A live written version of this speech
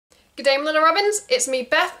Good day, my little robins. It's me,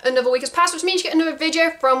 Beth. Another week has passed, which means you get another video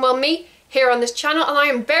from, well, me here on this channel, and I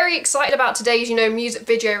am very excited about today's, music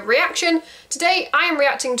video reaction. Today, I am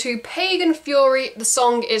reacting to Pagan Fury. The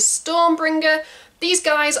song is Stormbringer. These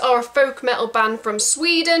guys are a folk metal band from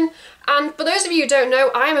Sweden, and for those of you who don't know,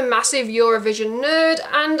 I am a massive Eurovision nerd,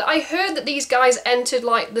 and I heard that these guys entered,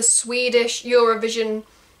 like, the Swedish Eurovision,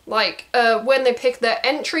 when they picked their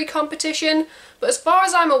entry competition. But as far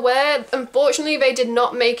as I'm aware, unfortunately they did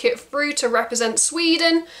not make it through to represent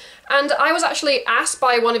Sweden. And I was actually asked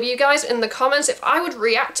by one of you guys in the comments if I would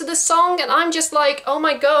react to this song, and I'm just like, oh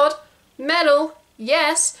my god, metal,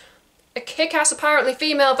 yes. A kick-ass apparently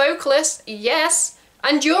female vocalist, yes.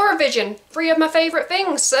 And Eurovision, three of my favourite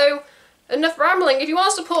things, so enough rambling. If you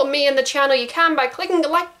want to support me and the channel, you can by clicking the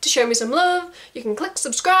like to show me some love. You can click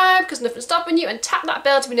subscribe because nothing's stopping you, and tap that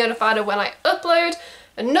bell to be notified of when I upload.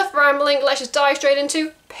 Enough rambling, let's just dive straight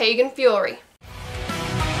into Pagan Fury.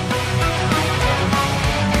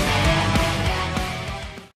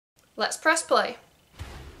 Let's press play.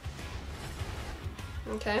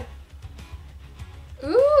 Okay.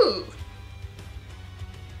 Ooh!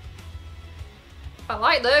 I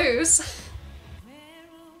like those.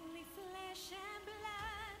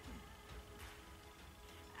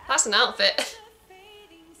 That's an outfit.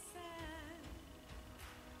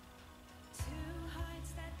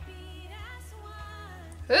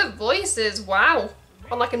 Her voice is, wow,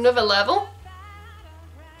 on like another level.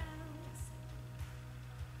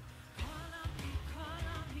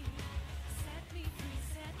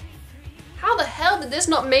 How the hell did this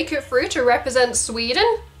not make it through to represent Sweden?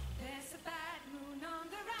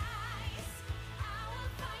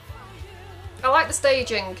 I like the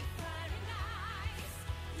staging.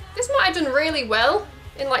 This might have done really well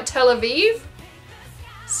in like Tel Aviv.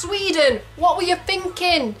 Sweden, what were you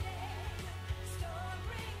thinking?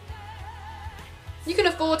 You can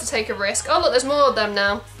afford to take a risk. Oh look, there's more of them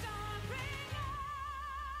now.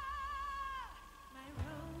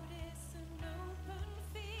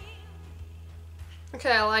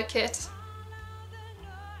 Okay, I like it.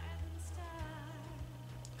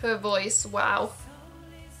 Her voice, wow.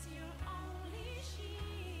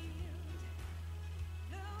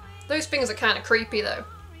 Those things are kind of creepy though.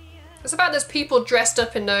 It's about those people dressed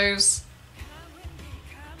up in those.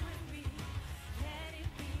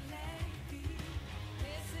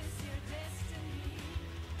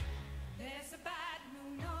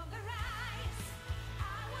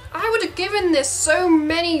 I would have given this so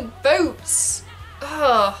many votes.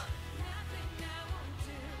 Ugh.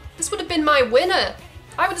 This would have been my winner.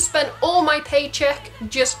 I would have spent all my paycheck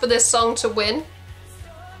just for this song to win.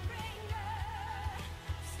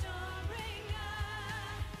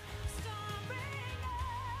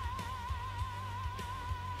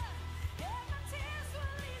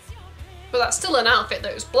 But that's still an outfit,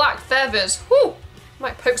 those black feathers. Whew!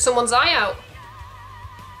 Might poke someone's eye out.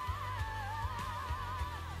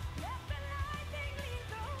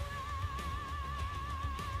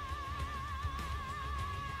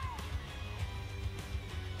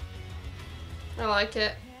 I like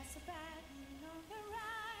it.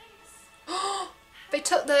 They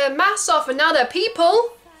took their masks off and now they're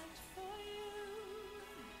people.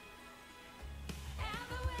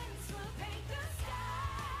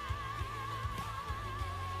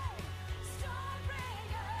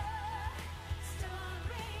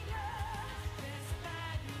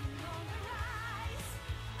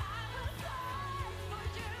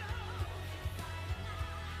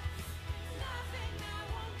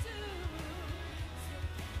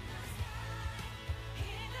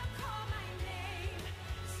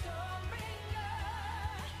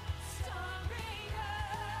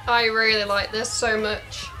 I really like this so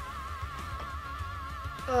much.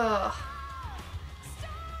 Ugh.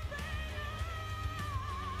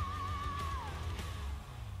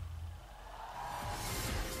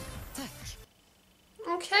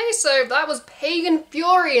 Okay, so that was Pagan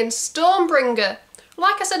Fury and Stormbringer.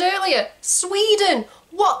 Like I said earlier, Sweden!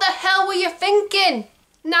 What the hell were you thinking?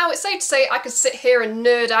 Now, it's safe to say I could sit here and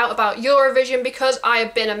nerd out about Eurovision because I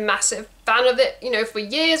have been a massive fan of it, for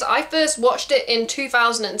years. I first watched it in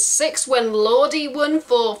 2006 when Lordi won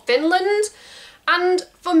for Finland. And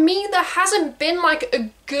for me, there hasn't been like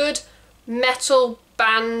a good metal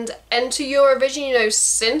band enter Eurovision,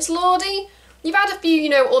 since Lordi. You've had a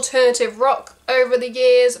few, alternative rock over the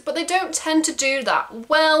years, but they don't tend to do that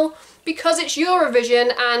well because it's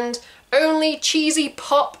Eurovision and only cheesy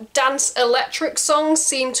pop, dance, electric songs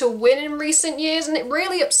seem to win in recent years, and it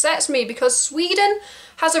really upsets me because Sweden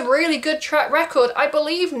has a really good track record. I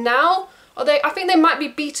believe now, I think they might be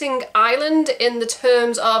beating Ireland in the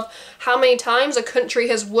terms of how many times a country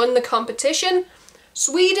has won the competition.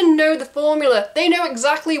 Sweden know the formula. They know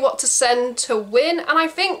exactly what to send to win, and I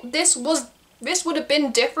think this would have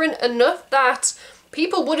been different enough that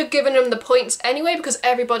people would have given them the points anyway because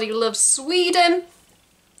everybody loves Sweden.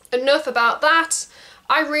 Enough about that.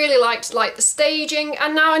 I really liked the staging,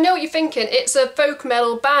 and now I know what you're thinking, it's a folk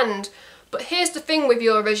metal band. But here's the thing with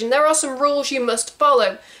Eurovision, there are some rules you must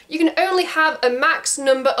follow. You can only have a max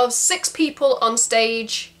number of 6 people on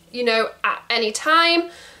stage, you know, at any time.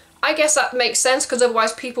 I guess that makes sense because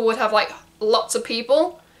otherwise people would have like lots of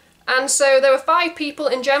people. And so there were 5 people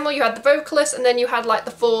in general. You had the vocalist, and then you had like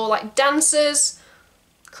the 4 like dancers,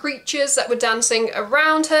 creatures that were dancing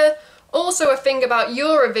around her. Also, a thing about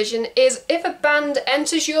Eurovision is if a band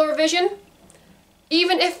enters Eurovision,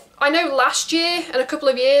 even if, I know last year and a couple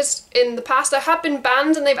of years in the past, there have been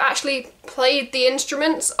bands and they've actually played the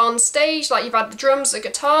instruments on stage, like you've had the drums, the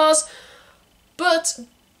guitars, but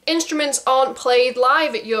instruments aren't played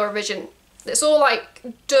live at Eurovision. It's all like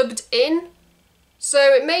dubbed in.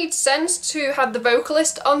 So it made sense to have the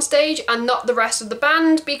vocalist on stage and not the rest of the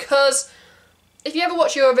band, because if you ever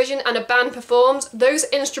watch Eurovision and a band performs, those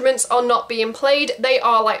instruments are not being played. They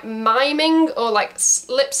are like miming or like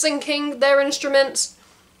lip syncing their instruments.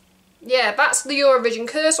 Yeah, that's the Eurovision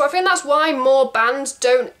curse. So I think that's why more bands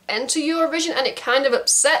don't enter Eurovision, and it kind of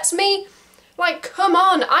upsets me. Like, come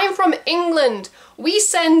on, I'm from England. We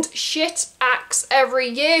send shit acts every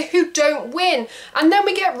year who don't win. And then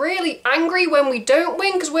we get really angry when we don't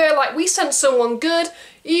win because we're like, we sent someone good,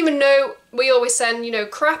 even though we always send, you know,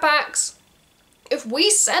 crap acts. If we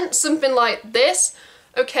sent something like this,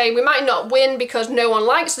 okay, we might not win because no one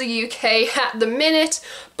likes the UK at the minute,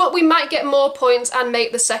 but we might get more points and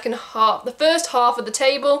make the second half, the first half of the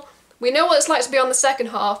table. We know what it's like to be on the second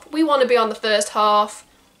half. We want to be on the first half.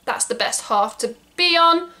 That's the best half to be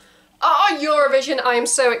on. Oh, Eurovision, I am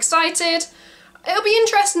so excited. It'll be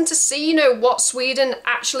interesting to see, you know, what Sweden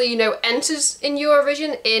actually, you know, enters in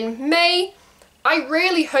Eurovision in May. I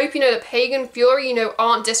really hope, you know, that Pagan Fury, you know,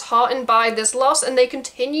 aren't disheartened by this loss and they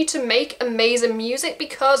continue to make amazing music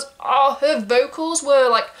because, oh, her vocals were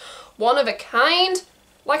like one of a kind.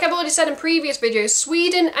 Like I've already said in previous videos,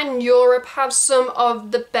 Sweden and Europe have some of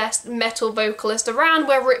the best metal vocalists around,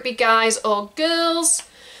 whether it be guys or girls,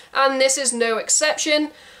 and this is no exception.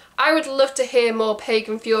 I would love to hear more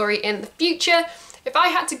Pagan Fury in the future. If I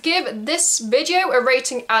had to give this video a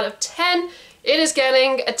rating out of 10, it is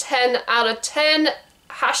getting a 10 out of 10.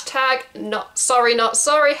 Hashtag not sorry,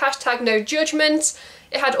 hashtag no judgment.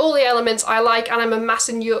 It had all the elements I like, and I'm a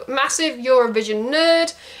massive Eurovision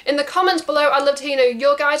nerd. In the comments below, I'd love to hear, you know,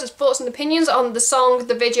 your guys' thoughts and opinions on the song,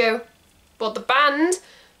 the video, well, the band,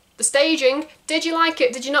 the staging. Did you like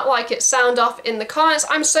it? Did you not like it? Sound off in the comments.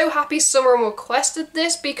 I'm so happy someone requested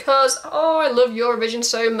this because, oh, I love Eurovision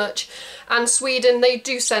so much. And Sweden, they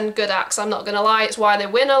do send good acts, I'm not gonna lie. It's why they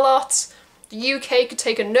win a lot. The UK could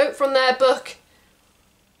take a note from their book.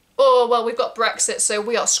 Oh, well, we've got Brexit, so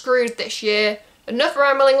we are screwed this year. Enough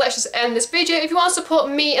rambling, let's just end this video. If you want to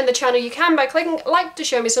support me and the channel, you can by clicking like to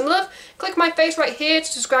show me some love. Click my face right here to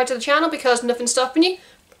subscribe to the channel because nothing's stopping you.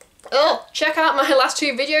 Oh, check out my last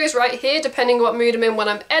 2 videos right here, depending on what mood I'm in when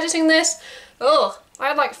I'm editing this. Oh, I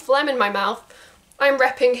had like phlegm in my mouth. I'm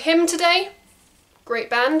repping him today. Great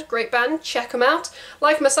band, check them out.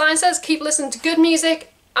 Like my sign says, keep listening to good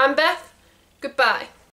music. I'm Beth. Goodbye.